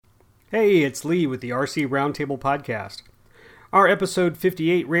Hey, it's Lee with the RC Roundtable Podcast. Our episode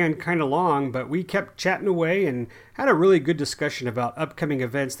 58 ran kind of long, but we kept chatting away and had a really good discussion about upcoming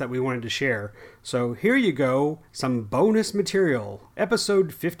events that we wanted to share. So here you go, some bonus material,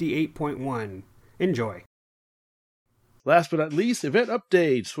 episode 58.1. Enjoy. Last but not least, event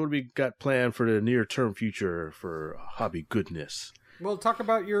updates. What do we got planned for the near-term future for hobby goodness? Well, talk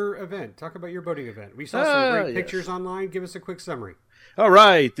about your event. Talk about your boating event. We saw some great pictures online. Give us a quick summary. All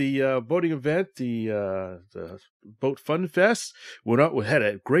right, the boating event, the Boat Fun Fest, we had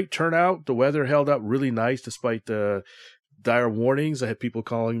a great turnout. The weather held up really nice despite the dire warnings. I had people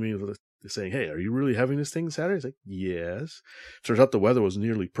calling me saying, "Hey, are you really having this thing Saturday?" I was like, "Yes." Turns out the weather was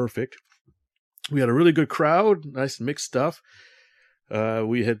nearly perfect. We had a really good crowd, nice mixed stuff.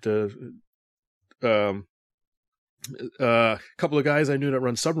 We had a couple of guys I knew that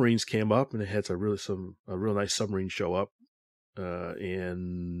run submarines came up, and they had a real nice submarine show up.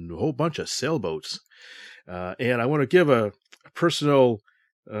 And a whole bunch of sailboats. And I want to give a personal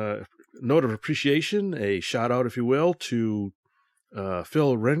note of appreciation, a shout out, if you will, to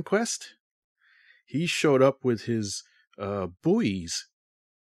Phil Renquest. He showed up with his buoys.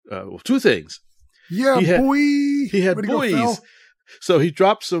 Two things. Yeah, buoy. He had buoys. So he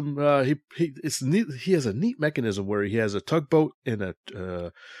dropped some. It's neat. He has a neat mechanism where he has a tugboat and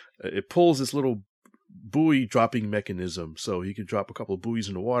it pulls this little buoy dropping mechanism, so he could drop a couple of buoys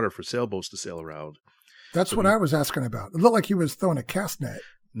in the water for sailboats to sail around. That's what I was asking about. It looked like he was throwing a cast net.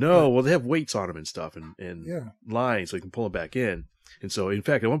 No, well, they have weights on them and stuff, and lines, so he can pull them back in. And so, in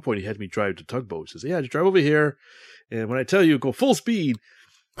fact, at one point, he had me drive the tugboat. He says, "Yeah, just drive over here, and when I tell you, go full speed."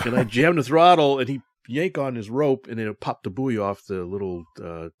 And I jammed the throttle, and he yanked on his rope, and it popped the buoy off the little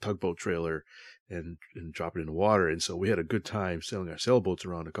tugboat trailer and drop it in the water. And so we had a good time sailing our sailboats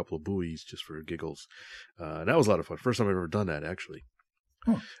around a couple of buoys just for giggles. And that was a lot of fun. First time I've ever done that, actually.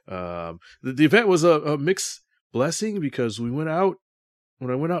 The event was a mixed blessing because we went out.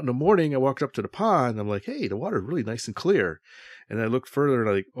 When I went out in the morning, I walked up to the pond. I'm like, hey, the water is really nice and clear. And I looked further and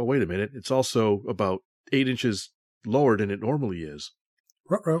I'm like, oh, wait a minute. It's also about 8 inches lower than it normally is.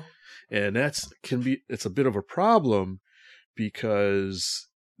 Ruh-roh. And it's a bit of a problem because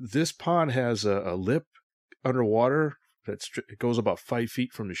this pond has a lip underwater it goes about 5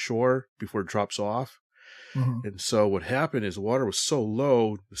 feet from the shore before it drops off. Mm-hmm. And so what happened is the water was so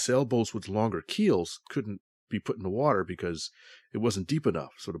low, the sailboats with longer keels couldn't be put in the water because it wasn't deep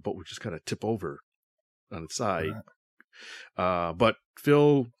enough. So the boat would just kind of tip over on its side. Right. But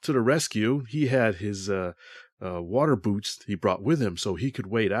Phil, to the rescue, he had his water boots he brought with him so he could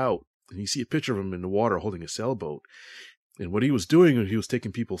wade out. And you see a picture of him in the water holding a sailboat. And what he was doing, he was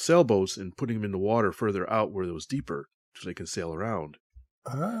taking people's sailboats and putting them in the water further out where it was deeper so they can sail around.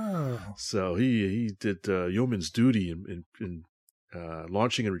 Oh. So he did yeoman's duty in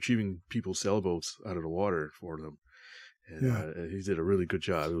launching and retrieving people's sailboats out of the water for them. And he did a really good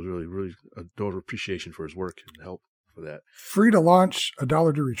job. It was really, really a note of appreciation for his work and help for that. Free to launch,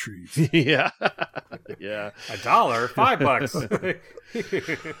 $1 to retrieve. Yeah. Yeah. $1? $5.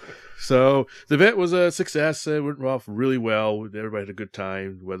 So the event was a success. It went off really well. Everybody had a good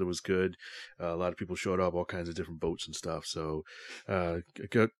time. The weather was good. A lot of people showed up, all kinds of different boats and stuff. So a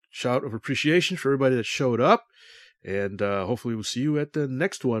good shout of appreciation for everybody that showed up. And hopefully we'll see you at the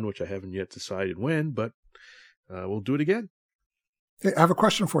next one, which I haven't yet decided when, but we'll do it again. Hey, I have a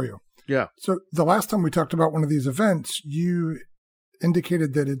question for you. Yeah. So the last time we talked about one of these events, you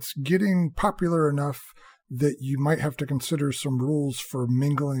indicated that it's getting popular enough that you might have to consider some rules for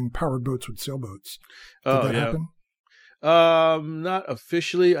mingling powered boats with sailboats. Did that happen? Not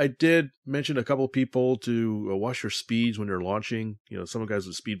officially. I did mention a couple of people to watch their speeds when they're launching. You know, some guys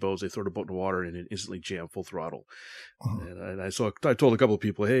with speedboats, they throw the boat in the water and it instantly jam full throttle. Uh-huh. And I told a couple of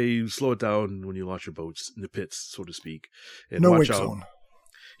people, hey, slow it down when you launch your boats in the pits, so to speak. And no watch wake out. Zone.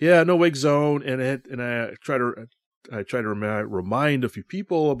 Yeah, no wake zone. And I try to remind a few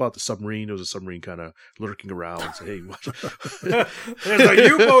people about the submarine. There was a submarine kind of lurking around. And say, hey, watch. There's a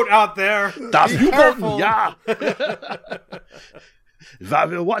U-boat out there. Das U-boat, yeah. I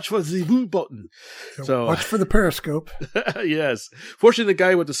will watch for the U-boat. So watch for the periscope. Yes. Fortunately, the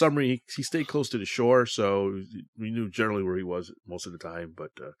guy with the submarine, he stayed close to the shore, so we knew generally where he was most of the time.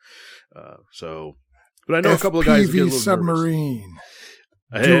 But I know a couple of guys get a little submarine.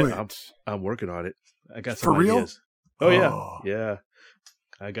 I'm working on it. I got some for real. Ideas. Oh, yeah.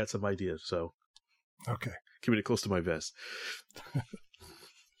 I got some ideas, so. Okay. Keeping it close to my vest.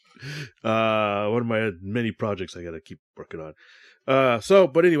 One of my many projects I got to keep working on.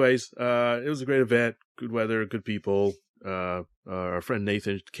 But anyways, it was a great event. Good weather, good people. Our friend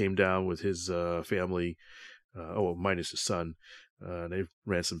Nathan came down with his family, minus his son. They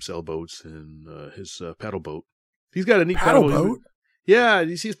ran some sailboats and his paddle boat. He's got a neat paddle boat. Yeah,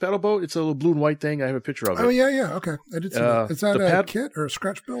 you see his paddle boat? It's a little blue and white thing. I have a picture of it. Oh, yeah. Okay. I did see that. Is that a kit or a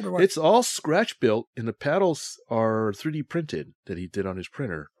scratch build or what? It's all scratch built, and the paddles are 3D printed that he did on his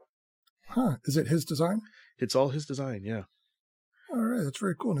printer. Huh. Is it his design? It's all his design, yeah. All right. That's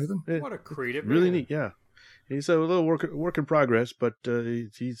very cool, Nathan. What a creative really man. neat, yeah. He's a little work in progress, but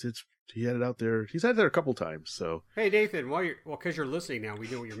he had it out there. He's had it there a couple times. So hey, Nathan, because you're listening now, we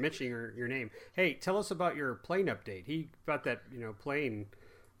know you're mentioning your name. Hey, tell us about your plane update. He got that plane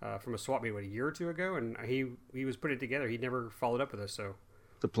from a swap meet a year or two ago, and he was putting it together. He never followed up with us. So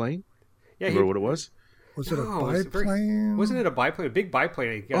the plane? Yeah, remember what it was? Was it a biplane? Wasn't it a biplane? A big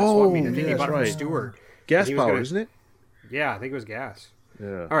biplane. He got a swap meet. I think he bought it from Stewart. Gas powered, isn't it? Yeah, I think it was gas.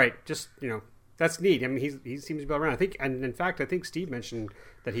 Yeah. All right, just that's neat. I mean, he seems to be around. I think, and in fact, I think Steve mentioned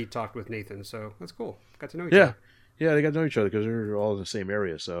that he talked with Nathan, so that's cool. Got to know each other. Yeah, they got to know each other because they're all in the same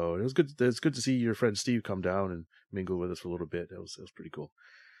area. So it was good. It's good to see your friend Steve come down and mingle with us for a little bit. That was pretty cool.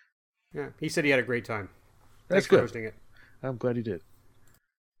 Yeah, he said he had a great time. That's Thanks good. For hosting it. I'm glad he did.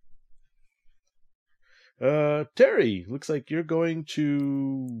 Terry, looks like you're going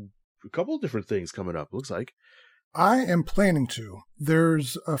to a couple of different things coming up. Looks like. I am planning to.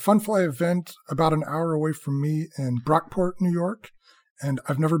 There's a Funfly event about an hour away from me in Brockport, New York, and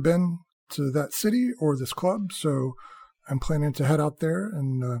I've never been to that city or this club, so I'm planning to head out there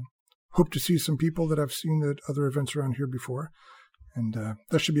and hope to see some people that I've seen at other events around here before, and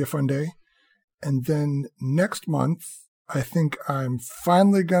that should be a fun day. And then next month, I think I'm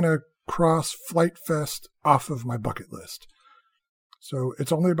finally going to cross Flight Fest off of my bucket list. So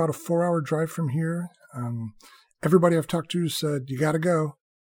it's only about a 4-hour drive from here. Everybody I've talked to said, you got to go.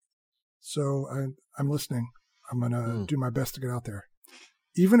 So I'm listening. I'm going to do my best to get out there.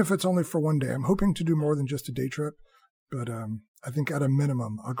 Even if it's only for one day. I'm hoping to do more than just a day trip. But I think at a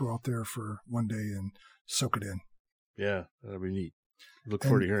minimum, I'll go out there for one day and soak it in. Yeah, that'll be neat. Look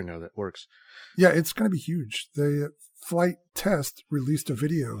forward to hearing how that works. Yeah, it's going to be huge. The Flight Test released a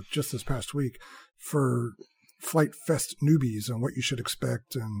video just this past week for Flight Fest newbies on what you should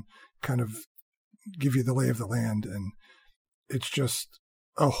expect and kind of give you the lay of the land, and it's just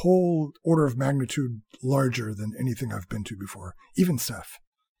a whole order of magnitude larger than anything I've been to before, even Seth.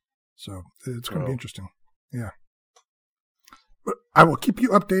 So it's going to be interesting. Yeah. But I will keep you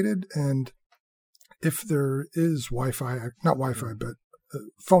updated, and if there is Wi-Fi, not Wi-Fi, but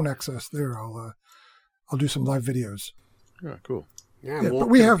phone access there, I'll do some live videos. Yeah, cool. Yeah, we'll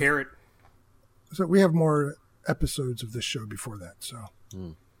compare it. So we have more episodes of this show before that, so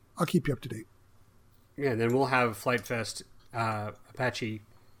I'll keep you up to date. Yeah, and then we'll have Flight Fest Apache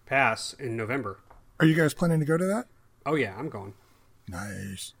Pass in November. Are you guys planning to go to that? Oh, yeah, I'm going.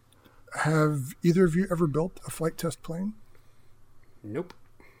 Nice. Have either of you ever built a flight test plane? Nope.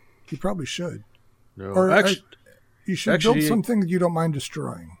 You probably should. No. Or you should build something that you don't mind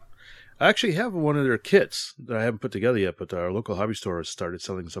destroying. I actually have one of their kits that I haven't put together yet, but our local hobby store has started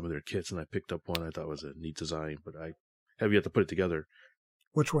selling some of their kits, and I picked up one I thought was a neat design, but I have yet to put it together.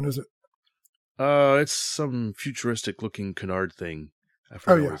 Which one is it? It's some futuristic-looking canard thing. I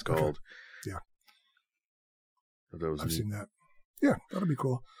forget what it's called. Okay. Yeah. I've seen that. Yeah, that'll be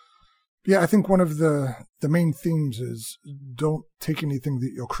cool. Yeah, I think one of the main themes is don't take anything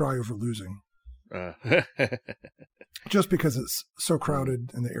that you'll cry over losing. Just because it's so crowded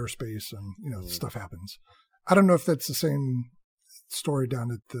in the airspace and, stuff happens. I don't know if that's the same story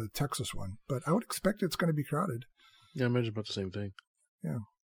down at the Texas one, but I would expect it's going to be crowded. Yeah, I imagine about the same thing. Yeah.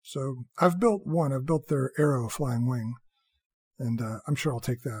 So I've built one. I've built their Arrow flying wing, and I'm sure I'll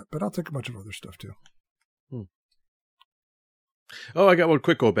take that, but I'll take a bunch of other stuff too. Oh, I got one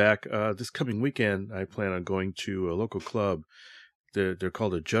quick go back. This coming weekend, I plan on going to a local club. They're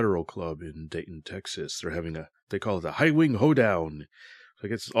called a General Club in Dayton, Texas. They're having they call it a High Wing Hoedown. So I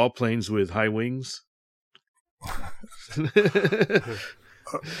guess it's all planes with high wings.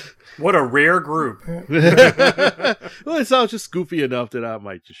 What a rare group. Well, it sounds just goofy enough that I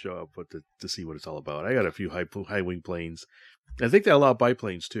might just show up to see what it's all about. I got a few high wing planes. I think they allow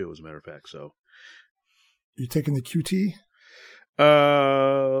biplanes too, as a matter of fact. So, you taking the QT?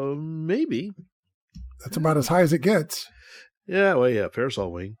 Maybe. That's about as high as it gets. Yeah, well, yeah,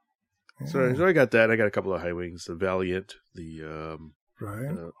 parasol wing. Yeah. So I got that. I got a couple of high wings: the Valiant, the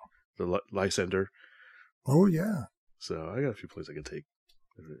Lysander. Oh yeah. So I got a few planes I can take.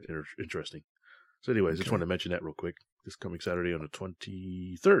 Interesting. So, anyways, I just wanted to mention that real quick. This coming Saturday on the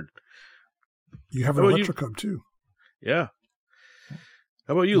 23rd. You have an Electrocub too. Yeah.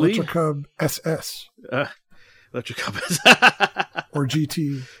 How about you, Lee? Electrocub SS. Electrocub SS. Or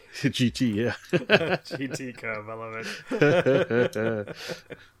GT. GT, yeah. GT Cub, I love it.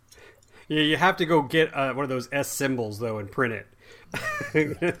 Yeah, you have to go get one of those S symbols, though, and print it.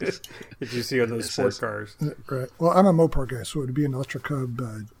 That you see on those sports cars. Right. Well, I'm a Mopar guy, so it would be an Electra Cub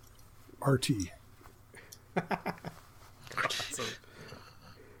RT. Awesome.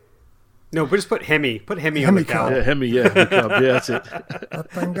 No, but just put Hemi. Put Hemi on the cow. Yeah, Hemi, yeah. Cub. Yeah, that's it.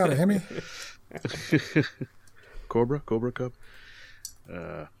 That thing got a Hemi? Cobra Cub.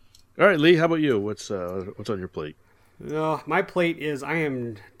 All right, Lee, how about you? What's on your plate? My plate is I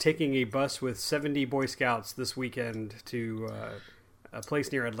am taking a bus with 70 Boy Scouts this weekend to a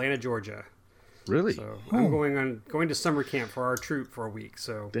place near Atlanta, Georgia. Really? So I'm going to summer camp for our troop for a week.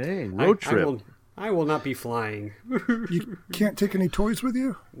 So dang, road trip. I will not be flying. You can't take any toys with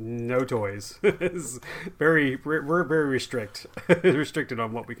you? No toys. We're very restricted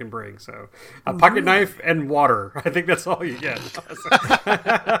on what we can bring. So a pocket knife and water. I think that's all you get.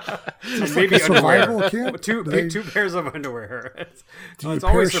 And maybe survival camp? Two pairs of underwear. It's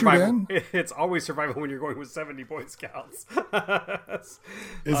always survival. It's always survival when you're going with 70 Boy Scouts.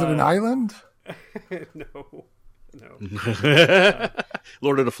 Is it an island? No.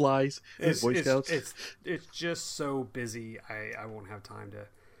 Lord of the Flies, Boy Scouts. It's just so busy. I won't have time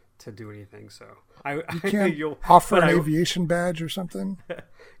to do anything. So you can't offer an aviation badge or something.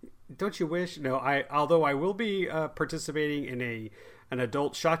 Don't you wish? No. Although I will be participating in an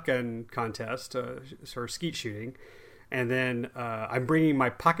adult shotgun contest for skeet shooting. And then I'm bringing my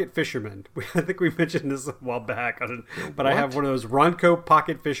pocket fisherman. I think we mentioned this a while back, but I have one of those Ronco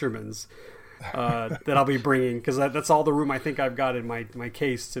pocket fishermans that I'll be bringing because that's all the room I think I've got in my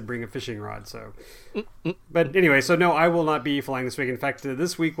case to bring a fishing rod. So, but anyway, so no, I will not be flying this week. In fact,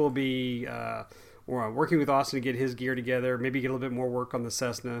 this week will be working with Austin to get his gear together, maybe get a little bit more work on the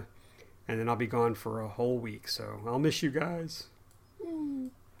Cessna, and then I'll be gone for a whole week. So I'll miss you guys.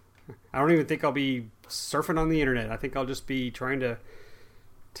 I don't even think I'll be surfing on the internet. I think I'll just be trying to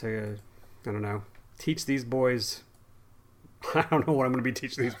I don't know, teach these boys. I don't know what I'm going to be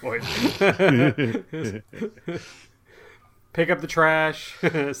teaching these boys. Pick up the trash.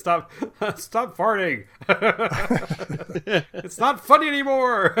 Stop farting. It's not funny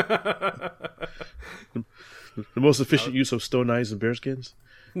anymore. The most efficient use of stone knives and bearskins.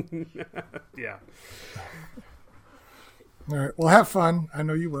 Yeah. All right. Well, have fun. I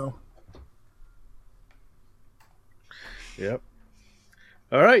know you will. Yep.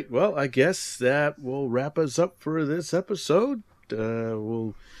 All right. Well, I guess that will wrap us up for this episode.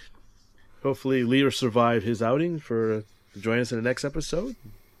 We'll hopefully Lee will survive his outing to join us in the next episode.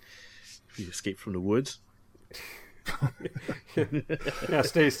 If he escaped from the woods. Yeah,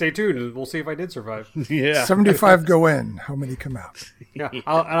 stay tuned. We'll see if I did survive. Yeah. 75 go in. How many come out? Yeah.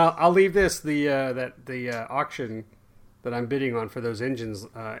 I'll leave this the auction that I'm bidding on for those engines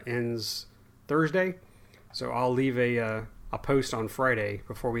ends Thursday. So I'll leave a post on Friday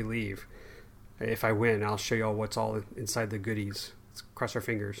before we leave. If I win, I'll show you all what's all inside the goodies. Let's cross our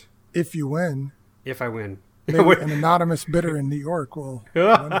fingers. If you win. If I win. Maybe an anonymous bidder in New York will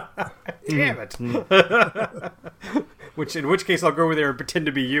win. Damn it. In which case I'll go over there and pretend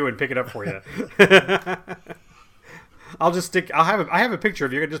to be you and pick it up for you. I have a picture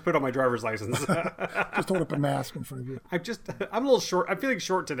of you. I can just put it on my driver's license. Just hold up a mask in front of you. I'm a little short. I'm feeling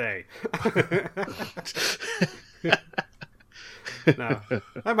short today. No,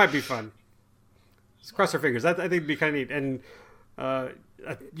 that might be fun. Let's cross our fingers. I think it'd be kind of neat. And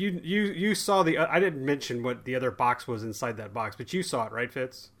you saw I didn't mention what the other box was inside that box, but you saw it, right,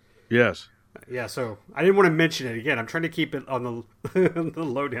 Fitz? Yes. Yeah, so I didn't want to mention it again. I'm trying to keep it on the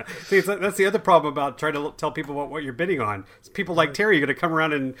lowdown. See, that's the other problem about trying to tell people what you're bidding on. It's people like Terry are going to come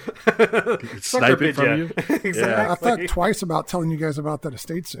around and snipe it from you. Exactly. Yeah. I thought twice about telling you guys about that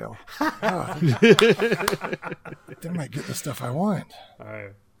estate sale. Oh, they might get the stuff I want. All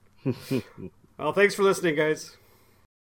right. Well, thanks for listening, guys.